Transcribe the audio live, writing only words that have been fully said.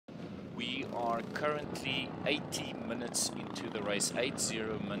We are currently 80 minutes into the race, 80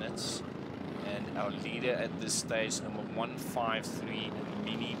 minutes, and our leader at this stage, number 153,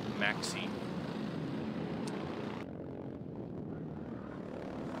 Mini Maxi.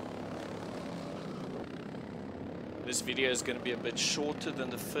 This video is going to be a bit shorter than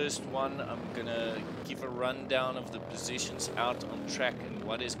the first one. I'm going to give a rundown of the positions out on track and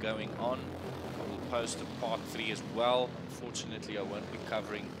what is going on. I will post a part 3 as well. Unfortunately, I won't be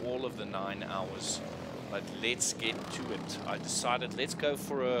covering all of the 9 hours, but let's get to it. I decided let's go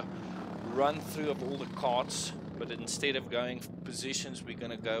for a run through of all the karts, but instead of going for positions, we're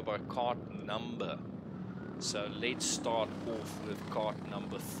going to go by kart number. So let's start off with kart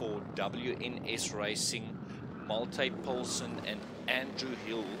number 4, WNS Racing. Malte Poulsen and Andrew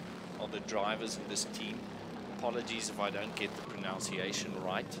Hill are the drivers in this team. Apologies if I don't get the pronunciation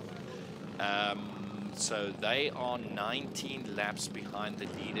right. So they are 19 laps behind the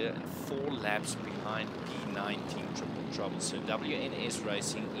leader and 4 laps behind P19 Triple Trouble. So WNS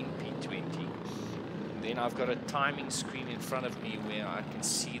Racing in P20. And then I've got a timing screen in front of me where I can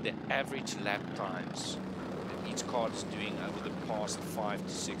see the average lap times that each car is doing over the past 5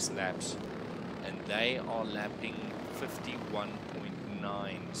 to 6 laps. And they are lapping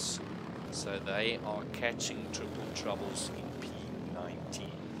 51.9s. So they are catching Triple Troubles in P19.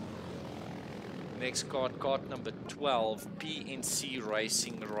 Next kart, kart number 12, PNC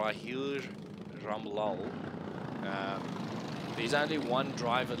Racing Rahil Ramlal. There's only one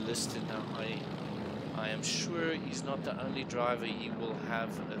driver listed now. I am sure he's not the only driver. He will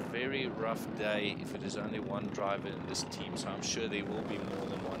have a very rough day if it is only one driver in this team. So I'm sure there will be more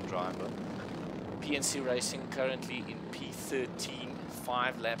than one driver. PNC Racing currently in P13,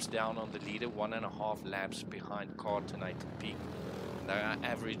 5 laps down on the leader, 1.5 laps behind Karting Peak. They are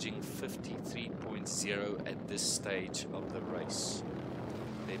averaging 53.0 at this stage of the race.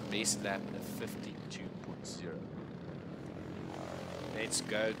 Their best lap at 52.0. Let's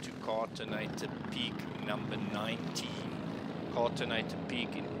go to Karting Peak number 19. Karting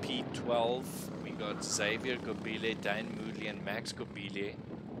Peak in P12. We got Xavier Gobile, Dan Moodley and Max Gobile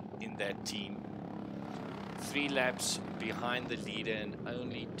in that team. 3 laps behind the leader and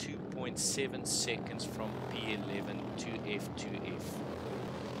only 2.7 seconds from P11 to F2F.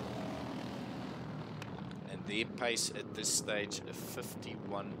 And their pace at this stage of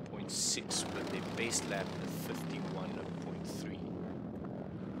 51.6 with their best lap of 51.3.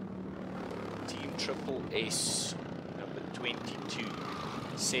 Team Triple S, number 22,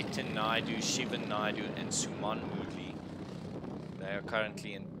 Setan Naidu, Shivan Naidu and Suman Moodley. They are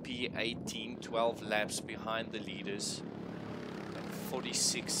currently in P18, 12 laps behind the leaders and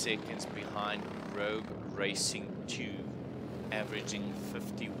 46 seconds behind Rogue Racing 2, averaging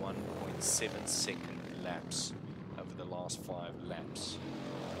 51.7 second laps over the last 5 laps.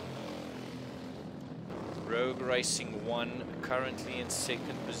 Rogue Racing 1 currently in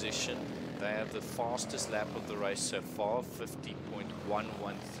 2nd position. They have the fastest lap of the race so far,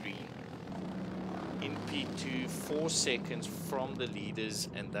 50.113. In P2, 4 seconds from the leaders,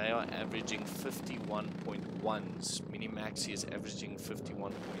 and they are averaging 51.1s. Mini Maxi is averaging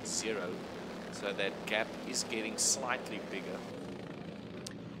 51.0, so that gap is getting slightly bigger.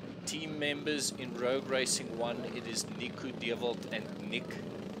 Team members in Rogue Racing 1, it is Nico Devold and Nico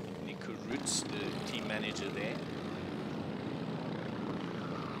Roots, the team manager there.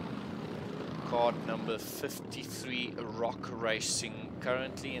 Kart number 53, Rock Racing,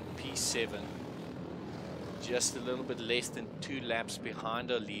 currently in P7. Just a little bit less than 2 laps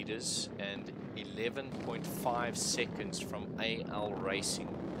behind our leaders and 11.5 seconds from AL Racing.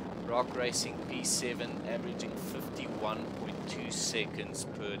 Rock Racing P7 averaging 51.2 seconds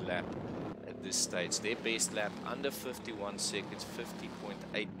per lap at this stage. Their best lap under 51 seconds,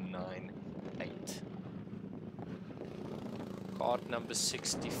 50.898. Kart number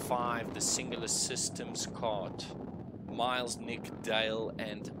 65, the Singular Systems kart. Miles, Nick, Dale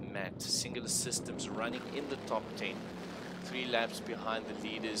and Matt. Singular Systems running in the top 10. 3 laps behind the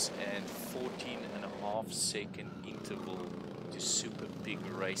leaders and 14.5 second interval to Super Pig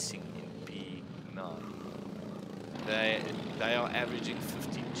Racing in P9. They are averaging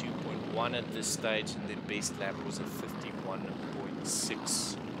 52.1 at this stage and their best lap was a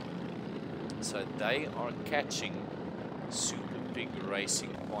 51.6. So they are catching Super Pig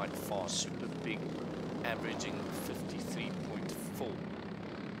Racing quite fast. Super Pig averaging 53.4.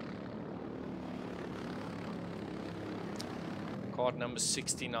 Kart number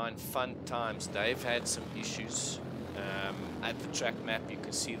 69, Fun Times. They've had some issues. At the track map you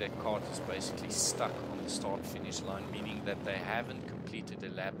can see that kart is basically stuck on the start finish line, meaning that they haven't completed a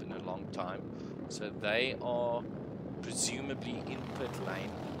lap in a long time. So they are presumably in pit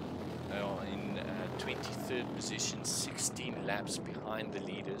lane. They are in 23rd position, 16 laps behind the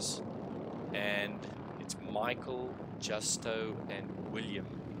leaders. And it's Michael, Justo, and William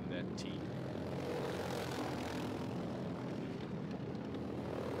in that team.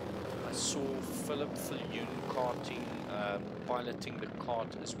 I saw Philip Viljoen karting, piloting the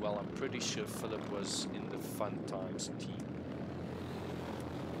kart as well. I'm pretty sure Philip was in the Fun Times team.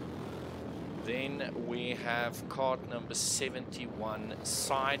 Then we have kart number 71,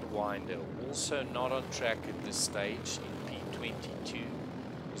 Sidewinder, also not on track at this stage in P22.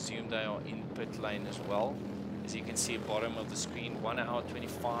 Presume they are in pit lane as well. As you can see at bottom of the screen, 1 hour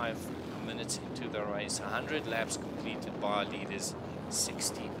 25 minutes into the race, 100 laps completed by our leaders,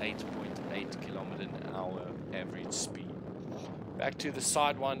 68.8 km/h average speed. Back to the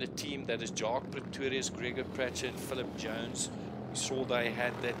Sidewinder team, that is Jacques Pretorius, Gregor Pratchett, and Philip Jones. We saw they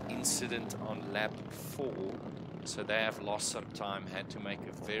had that incident on lap 4, so they have lost some time, had to make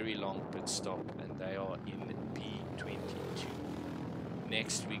a very long pit stop, and they are in P22.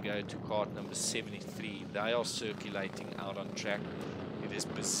 Next we go to kart number 73. They are circulating out on track. It is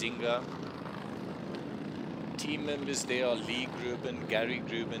Bazinga. Team members there are Lee Gruben, Gary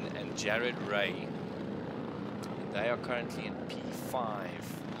Gruben, and Jared Ray. They are currently in P5,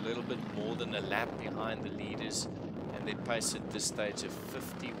 a little bit more than a lap behind the leaders, and their pace at this stage of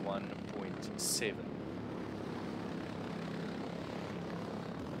 51.7.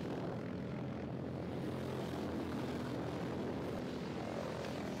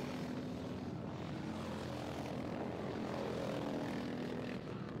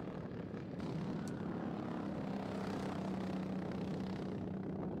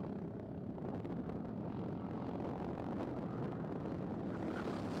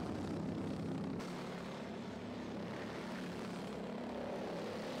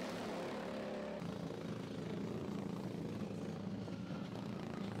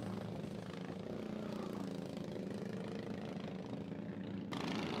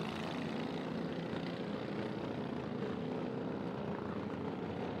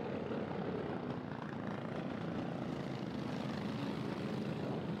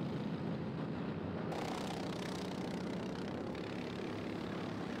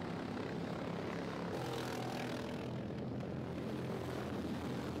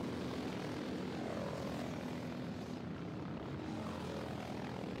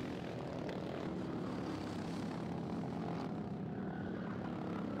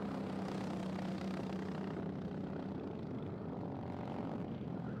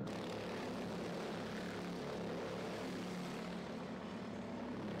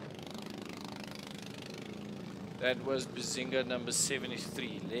 That was Bazinga number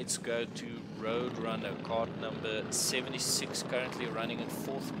 73. Let's go to Roadrunner, kart number 76, currently running in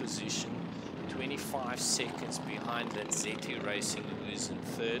 4th position, 25 seconds behind Lanzetti Racing, who is in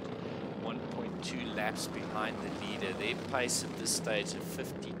 3rd, 1.2 laps behind the leader. Their pace at this stage of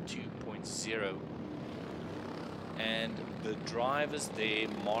 52.0. And the drivers there,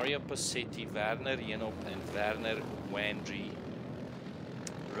 Mario Passetti, Werner Jenop, and Werner Wandry.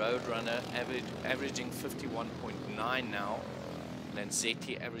 Roadrunner averaging 51.9 now.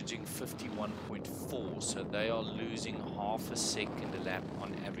 Lanzetti averaging 51.4, so they are losing half a second a lap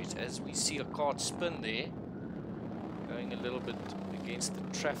on average. As we see a kart spin there, going a little bit against the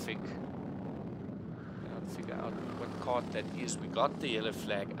traffic. I'll figure out what kart that is. We got the yellow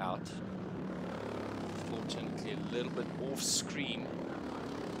flag out. Fortunately, a little bit off screen.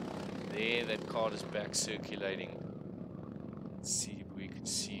 There, that kart is back circulating. Let's see if we can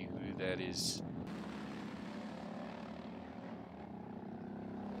see who that is.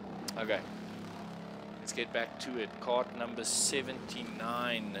 Okay, let's get back to it. Kart number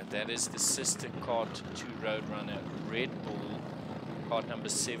 79, that is the sister kart to Roadrunner, Red Bull. Kart number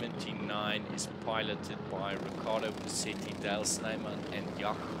 79 is piloted by Ricardo Passetti, Dale Snyman, and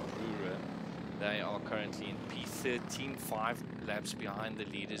Jakob Brewer. They are currently in P13, 5 laps behind the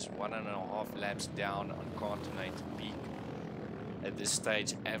leaders, 1.5 laps down on Cartonated Peak. At this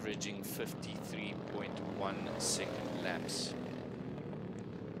stage, averaging 53.1 second laps.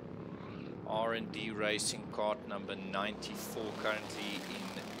 R&D Racing kart number 94, currently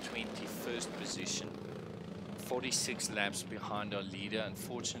in 21st position, 46 laps behind our leader.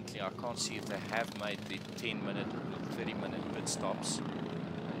 Unfortunately, I can't see if they have made the 10-minute or 30-minute pit stops.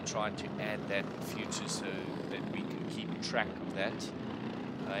 I'll try to add that in future so that we can keep track of that.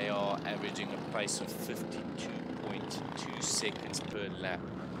 They are averaging a pace of 52.2 seconds per lap.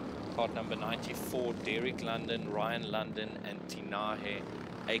 Kart number 94, Derek London, Ryan London, and Tinahe,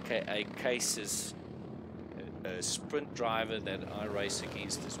 aka Cases, a sprint driver that I race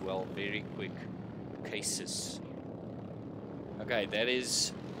against as well. Very quick Cases. Okay, that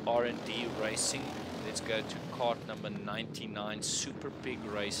is R&D Racing. Let's go to kart number 99, Super Pig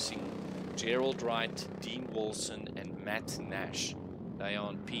Racing. Gerald Wright, Dean Wilson, and Matt Nash. They are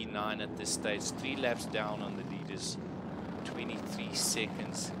on P9 at this stage, 3 laps down on the leaders, 23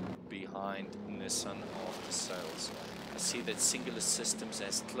 seconds behind Nissan After Sales. I see that Singular Systems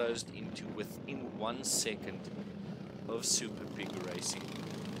has closed into within 1 second of Super Pig Racing.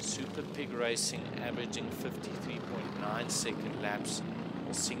 Super Pig Racing averaging 53.9 second laps,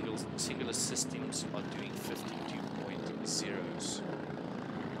 while Singular Systems are doing 52.0s.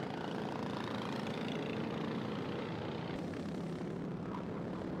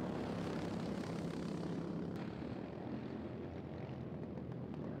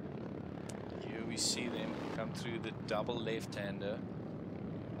 Here we see them come through the double left-hander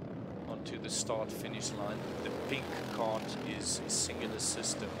onto the start-finish line. The pink kart is Singular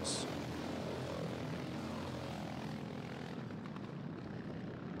Systems.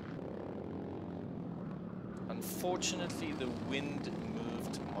 Unfortunately, the wind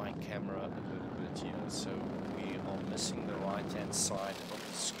moved my camera a little bit here, so we are missing the right-hand side of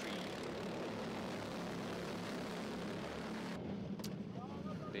the screen.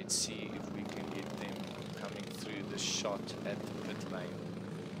 Let's see if we can get them coming through the shot at the pit lane.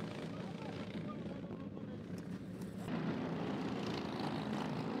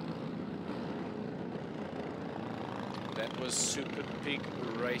 That was Super Pig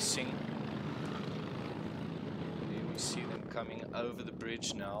Racing. There we see them coming over the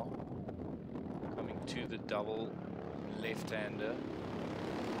bridge now, coming to the double left-hander.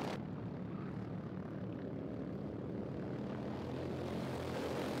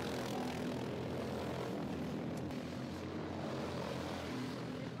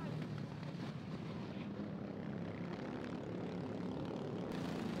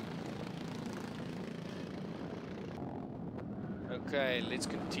 Okay, let's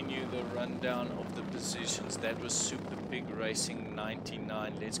continue the rundown of the positions. That was Super Pig Racing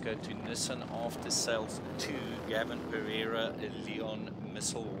 99. Let's go to Nissan After Sales 2, Gavin Pereira, Leon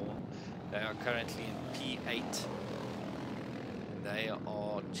Misselhorn. They are currently in P8. They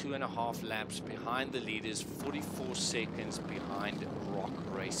are 2.5 laps behind the leaders, 44 seconds behind Rock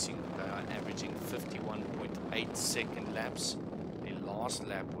Racing. They are averaging 51.8 second laps. Their last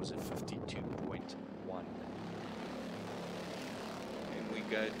lap was a 52.1.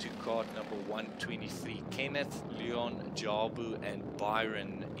 Go to kart number 123, Kenneth, Leon, Jabu, and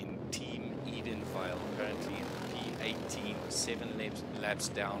Byron in Team Edenvale, currently in P18, 7 laps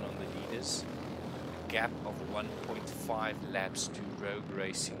down on the leaders, a gap of 1.5 laps to Rogue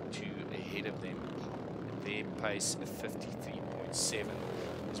Racing 2 ahead of them, and their pace of 53.7.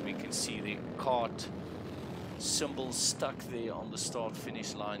 As we can see, the kart symbol stuck there on the start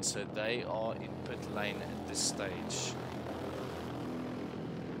finish line, so they are in pit lane at this stage.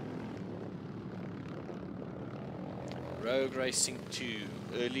 Rogue Racing 2,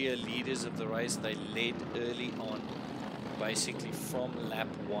 earlier leaders of the race, they led early on, basically from lap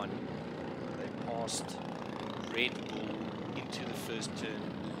 1. They passed Red Bull into the first turn,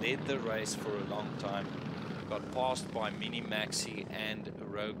 led the race for a long time, got passed by Mini Maxi and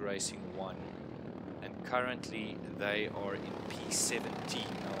Rogue Racing 1, and currently they are in P17.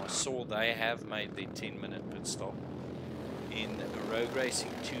 Now I saw they have made their 10-minute pit stop. In Rogue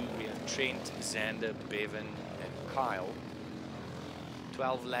Racing 2 we have Trent, Xander, Bevan, Kyle,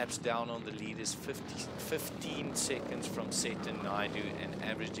 12 laps down on the leaders, 15 seconds from Seton Naidu, and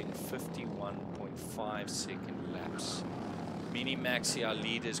averaging 51.5 second laps. Mini Maxi, our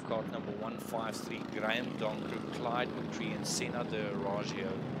leaders, kart number 153, Graham Donker, Clyde McCree, and Senna de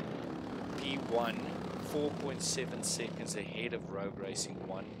Aragio. P1, 4.7 seconds ahead of Rogue Racing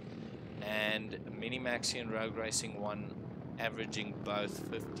 1, and Mini Maxi and Rogue Racing 1 averaging both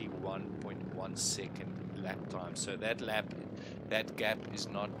 51.1 second lap time, so that gap is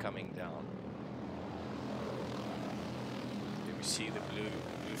not coming down. Here we see the blue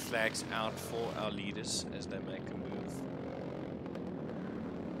flags out for our leaders as they make a move.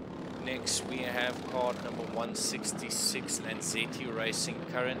 Next we have kart number 166, Lanzetti Racing,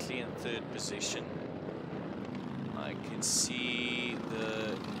 currently in 3rd position. I can see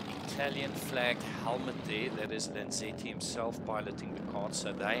the Italian flagged helmet there, that is Lanzetti himself piloting the kart,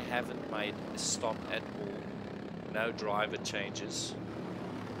 so they haven't made a stop at all. No driver changes.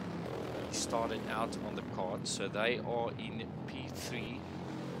 He started out on the kart, so they are in P3,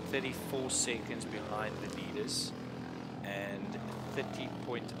 34 seconds behind the leaders, and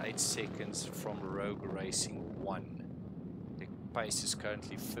 30.8 seconds from Rogue Racing 1. The pace is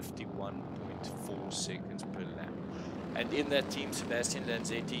currently 51.4 seconds per lap. And in that team, Sebastian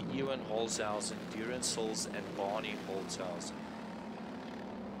Lanzetti, Ewan Holzhausen, Duran Sills, and Barney Holzhausen.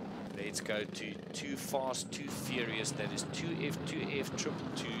 Let's go to Too Fast, Too Furious. That is 2F, 2F,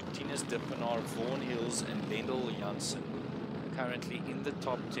 222, Tinus Dippenaar, Vaughan Hills, and Lendl Janssen. Currently in the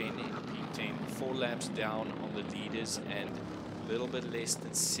top 10 in P10, 4 laps down on the leaders and a little bit less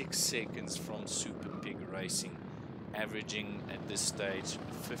than 6 seconds from Super Pig Racing, averaging at this stage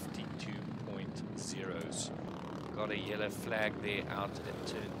 52.0s. Got a yellow flag there out at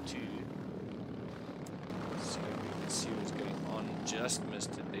turn 2. So we can see what's going on. Just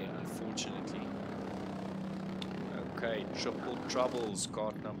missed it there, unfortunately. Okay, triple troubles.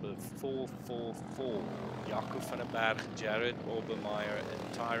 Kart number 444. Jaco van der Berg, Jared Obermeyer,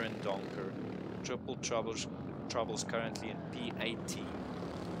 and Tyron Donker. Triple troubles currently in P18.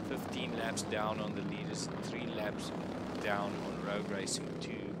 15 laps down on the leaders, 3 laps down on Road Racing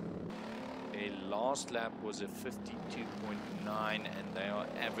 2. Their last lap was a 52.9 and they are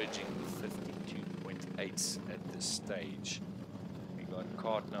averaging 52.8s at this stage. We got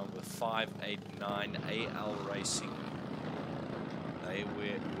kart number 589 AL Racing. They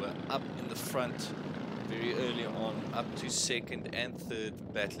were up in the front very early on, up to second and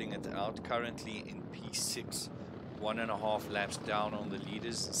third, battling it out. Currently in P6, 1.5 laps down on the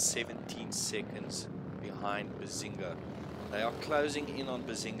leaders, 17 seconds behind Bazinga. They are closing in on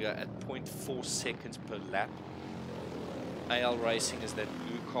Bazinga at 0.4 seconds per lap. AL Racing is that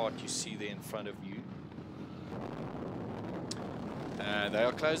blue kart you see there in front of you. They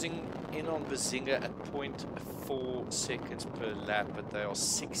are closing in on Bazinga at 0.4 seconds per lap, but they are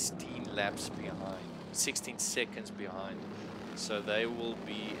 16 laps behind, 16 seconds behind. So they will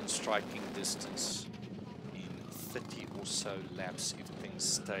be in striking distance in 30 or so laps if things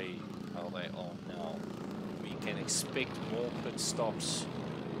stay how they are now. We can expect more pit stops,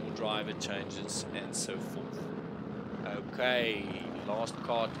 more driver changes, and so forth. Okay, last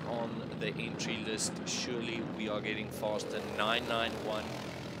kart on the entry list. Surely we are getting faster. 991,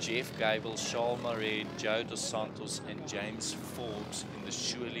 Jeff Gable, Charles Marais, Joe Dos Santos, and James Forbes in the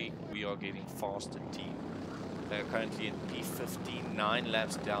Surely We Are Getting Faster team. They are currently in P15, 9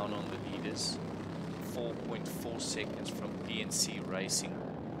 laps down on the leaders, 4.4 seconds from PNC Racing.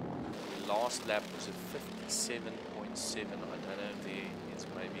 The last lap was a 57.7. I don't know if there is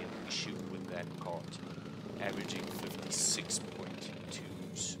maybe an issue with that kart, averaging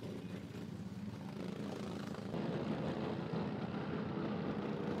 56.2s.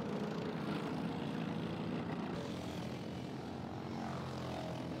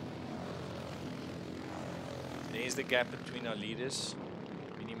 There's the gap between our leaders.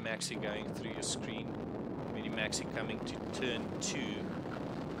 Mini Maxi going through your screen. Mini Maxi coming to turn 2.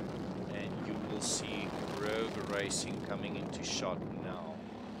 And you will see Rogue Racing coming into shot now.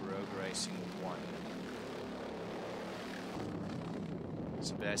 Rogue Racing 1.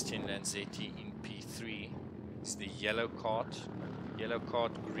 Sebastian Lanzetti in P3. It's the yellow kart. Yellow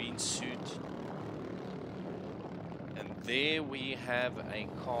kart, green suit. And there we have a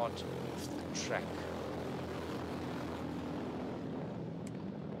kart off the track.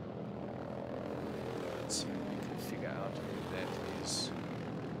 Let's see if we can figure out who that is.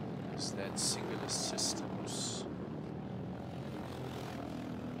 Is that Singular Systems?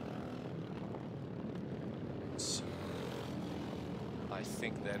 Let's see. I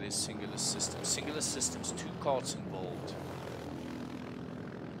think that is Singular Systems. Singular Systems, 2 karts involved.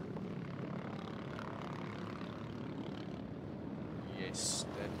 Yes,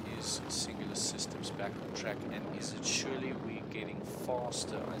 that is Singular Systems back on track. And is it Surely We Getting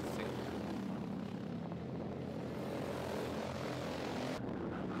Faster, I think?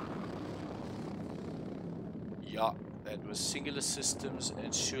 Yeah, that was Singular Systems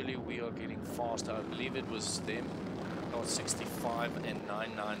and Surely We Are Getting Faster. I believe it was them. Kart 65 and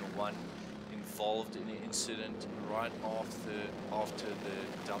 991 involved in the incident right after the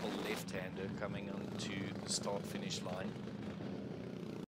double left-hander coming onto the start-finish line.